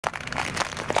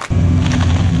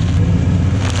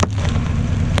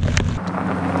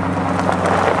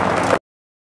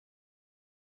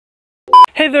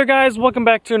Hey there guys, welcome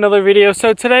back to another video.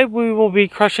 So today we will be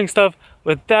crushing stuff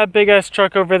with that big ass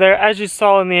truck over there. As you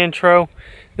saw in the intro,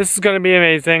 this is going to be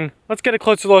amazing. Let's get a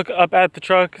closer look up at the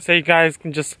truck so you guys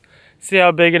can just see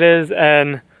how big it is,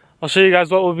 and I'll show you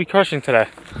guys what we'll be crushing today.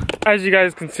 As you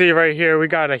guys can see right here, we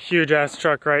got a huge ass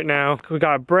truck right now. We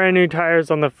got brand new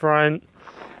tires on the front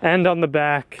and on the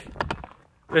back.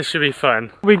 This should be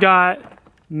fun. We got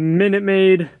Minute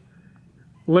Maid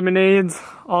lemonades,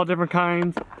 all different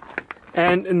kinds.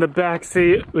 And in the back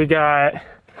seat, we got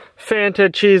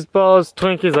Fanta cheese balls,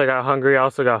 Twinkies. I got hungry. I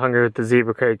also got hungry with the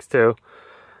zebra cakes too.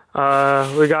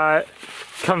 We got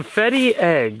confetti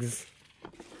eggs.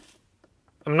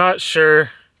 I'm not sure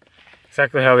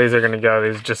exactly how these are gonna go.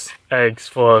 These are just eggs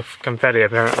full of confetti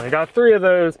apparently. I got 3 of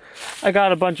those. I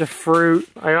got a bunch of fruit.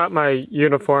 I got my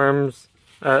uniforms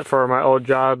for my old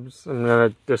jobs. I'm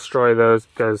gonna destroy those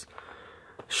because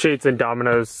Sheets and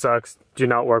Domino's sucks. Do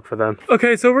not work for them.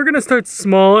 Okay, so we're gonna start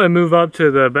small and move up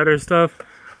to the better stuff.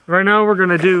 Right now we're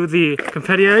gonna do the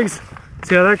confetti eggs.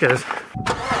 See how that goes.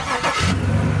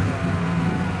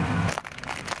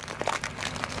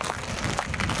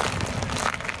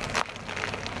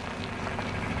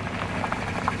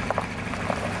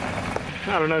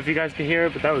 I don't know if you guys can hear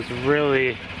it, but that was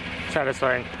really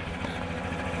satisfying.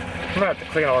 I'm gonna have to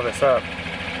clean all this up.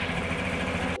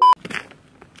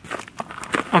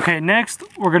 Okay, next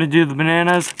we're gonna do the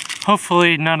bananas.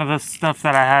 Hopefully none of the stuff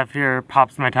that I have here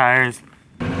pops my tires.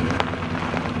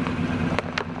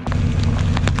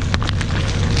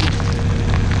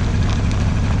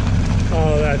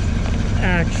 Oh, that's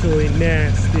actually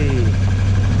nasty.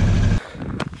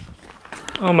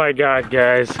 Oh my god,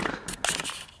 guys.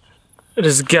 I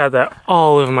just got that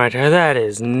all over my tire. That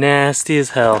is nasty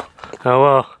as hell. Oh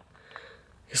well.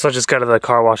 Guess I'll just go to the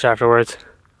car wash afterwards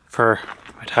for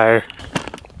my tire.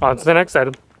 On to the next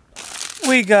item.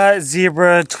 We got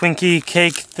zebra Twinkie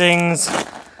cake things.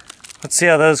 Let's see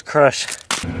how those crush.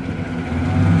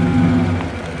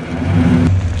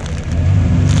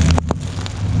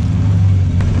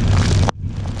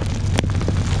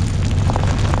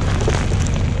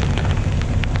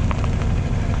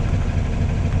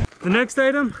 The next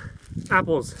item,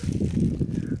 apples.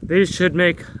 These should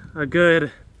make a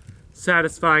good,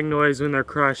 satisfying noise when they're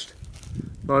crushed.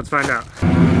 Well, let's find out.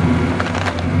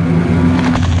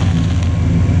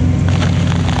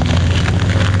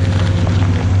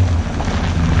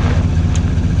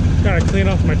 Gotta clean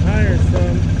off my tires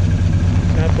some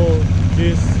apple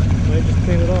juice. Might just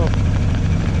clean it off.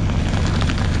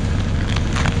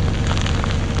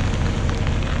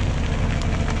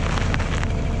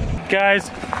 Guys,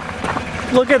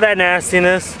 look at that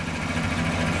nastiness.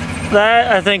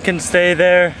 That I think can stay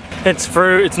there. It's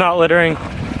fruit, it's not littering.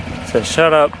 So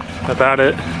shut up about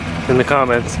it in the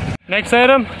comments. Next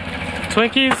item,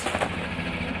 Twinkies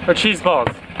or cheese balls.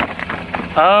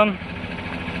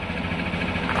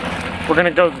 We're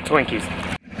gonna go with the Twinkies.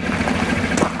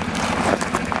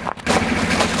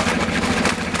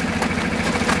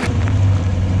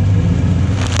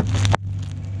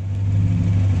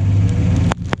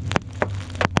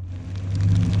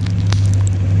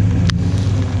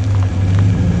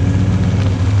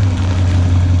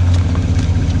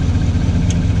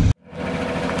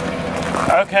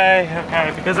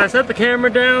 Okay, because I set the camera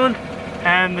down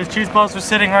and the cheese balls were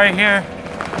sitting right here.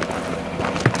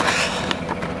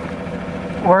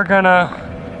 We're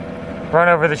gonna run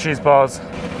over the cheese balls.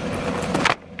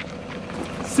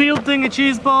 Sealed thing of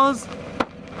cheese balls.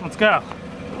 Let's go.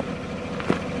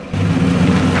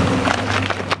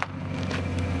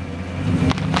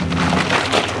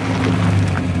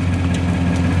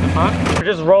 Huh? We're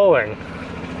just rolling.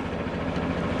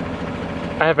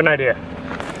 I have an idea.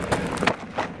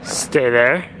 Stay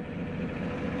there.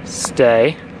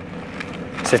 Stay.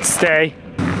 Sit, stay.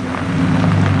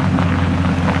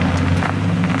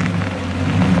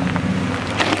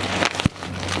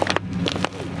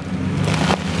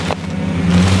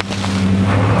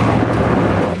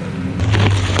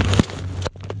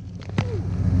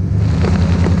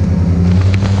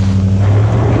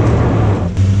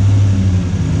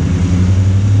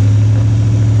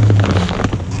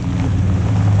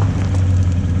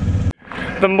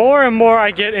 The more and more I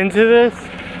get into this,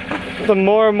 the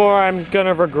more and more I'm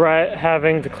gonna regret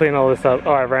having to clean all this up.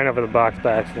 Oh, I ran over the box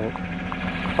by accident.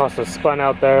 Also spun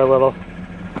out there a little.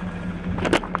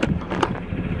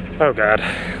 Oh god.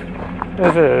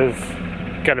 This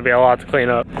is gonna be a lot to clean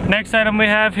up. Next item we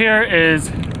have here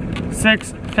is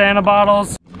 6 Fanta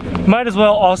bottles. Might as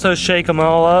well also shake them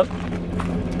all up.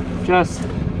 Just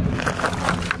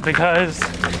because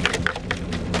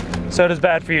soda's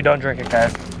bad for you, don't drink it,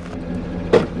 guys.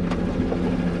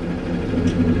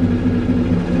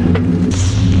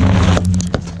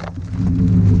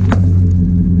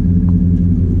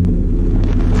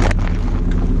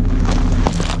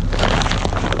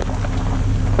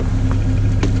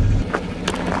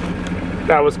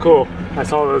 That was cool. I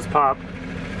saw those pop.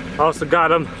 I also got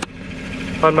them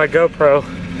on my GoPro.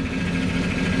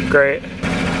 Great.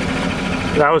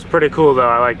 That was pretty cool though,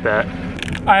 I like that.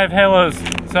 I have halos,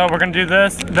 so we're gonna do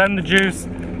this, then the juice,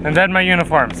 and then my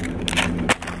uniforms.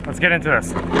 Let's get into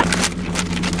this.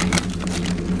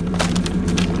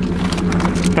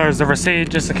 There's the receipt,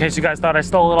 just in case you guys thought I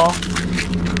stole it all.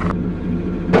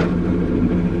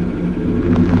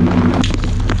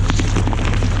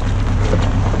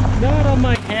 Not on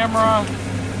my camera.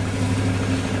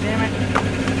 Damn it.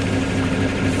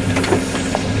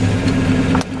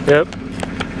 Yep.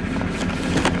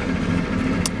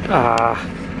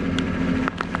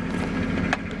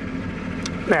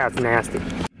 That's nasty.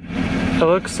 It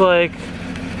looks like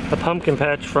a pumpkin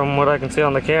patch from what I can see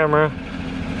on the camera,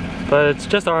 but it's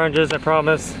just oranges, I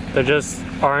promise. They're just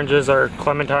oranges or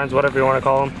clementines, whatever you want to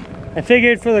call them. I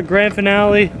figured for the grand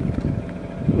finale,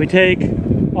 we take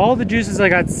all the juices. I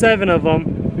got 7 of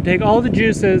them. We take all the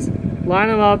juices, line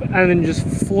them up, and then just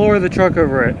floor the truck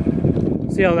over it.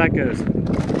 See how that goes.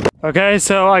 Okay,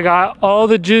 so I got all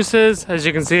the juices. As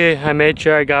you can see, I made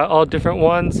sure I got all different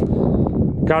ones.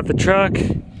 Got the truck.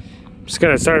 I'm just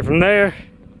gonna start from there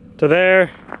to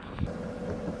there.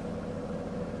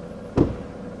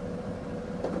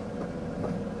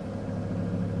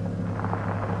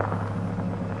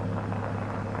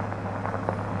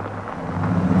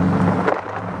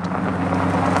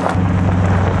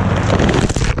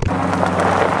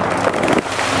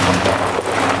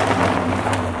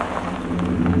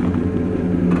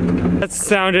 That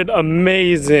sounded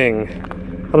amazing.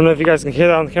 I don't know if you guys can hear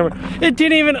that on the camera. It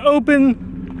didn't even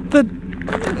open the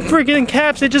freaking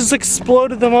caps. It just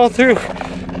exploded them all through.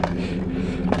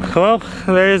 Well,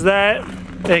 there's that.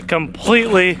 It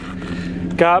completely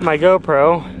got my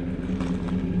GoPro.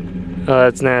 Oh,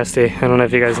 that's nasty. I don't know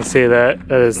if you guys can see that.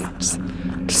 That is just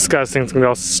disgusting. It's gonna be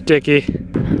all sticky.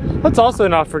 Let's also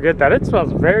not forget that it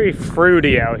smells very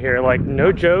fruity out here. Like,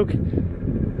 no joke.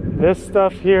 This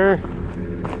stuff here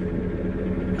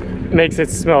makes it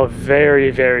smell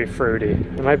very, very fruity.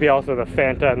 It might be also the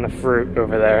Fanta and the fruit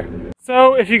over there.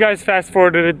 So if you guys fast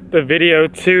forwarded the video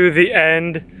to the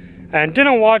end and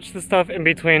didn't watch the stuff in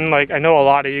between, like I know a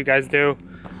lot of you guys do,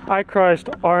 I crushed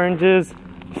oranges,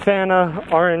 Fanta,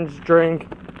 orange drink.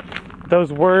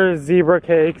 Those were zebra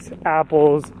cakes,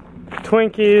 apples,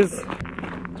 Twinkies,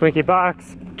 Twinkie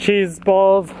box, cheese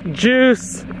balls,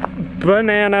 juice,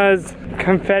 bananas,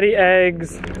 confetti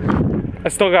eggs. I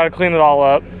still gotta clean it all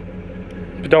up.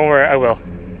 But don't worry, I will.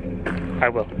 I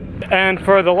will. And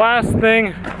for the last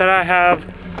thing that I have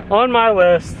on my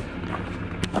list,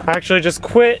 I actually just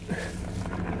quit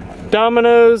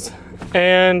Domino's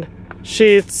and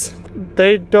Sheetz.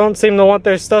 They don't seem to want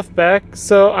their stuff back,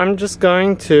 so I'm just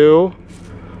going to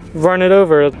run it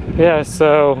over. Yeah,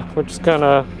 so we're just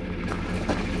gonna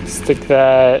stick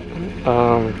that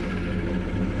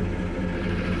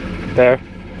there.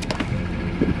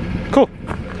 Cool.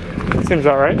 Seems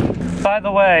alright. By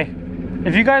the way,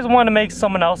 if you guys want to make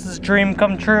someone else's dream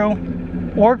come true,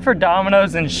 work for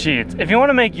Domino's and Sheetz. If you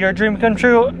want to make your dream come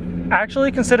true,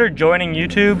 actually consider joining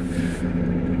YouTube,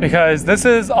 because this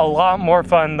is a lot more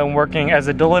fun than working as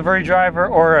a delivery driver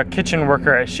or a kitchen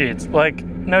worker at Sheetz. Like,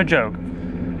 no joke.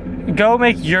 Go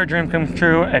make your dream come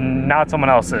true and not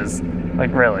someone else's.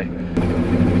 Like, really.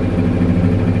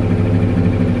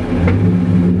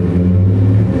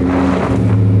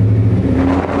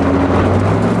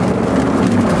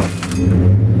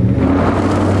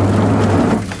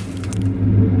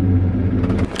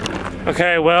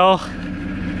 Okay, well,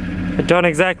 I don't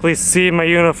exactly see my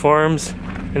uniforms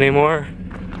anymore.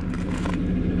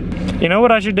 You know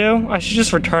what I should do? I should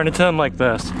just return it to them like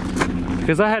this.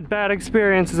 Because I had bad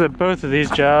experiences at both of these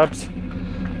jobs.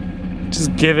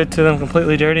 Just give it to them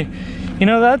completely dirty. You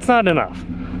know, that's not enough.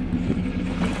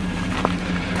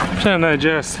 I'm trying to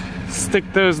just stick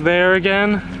those there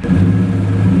again.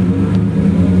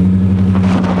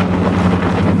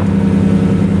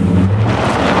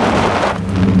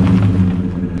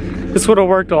 This would have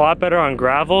worked a lot better on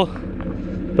gravel,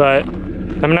 but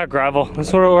I'm not gravel.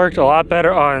 This would have worked a lot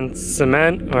better on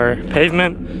cement or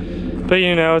pavement, but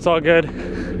you know, it's all good.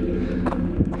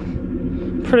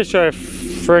 Pretty sure I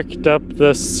fricked up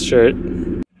this shirt.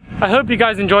 I hope you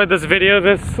guys enjoyed this video.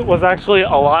 This was actually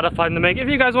a lot of fun to make. If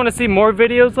you guys want to see more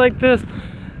videos like this,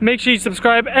 make sure you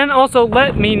subscribe, and also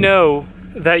let me know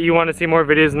that you want to see more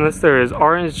videos in this. There is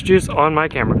orange juice on my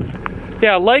camera.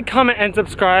 Yeah, like, comment, and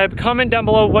subscribe. Comment down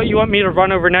below what you want me to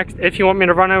run over next, if you want me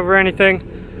to run over anything.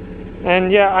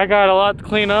 And yeah, I got a lot to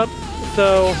clean up,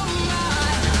 so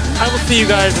I will see you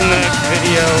guys in the next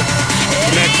video.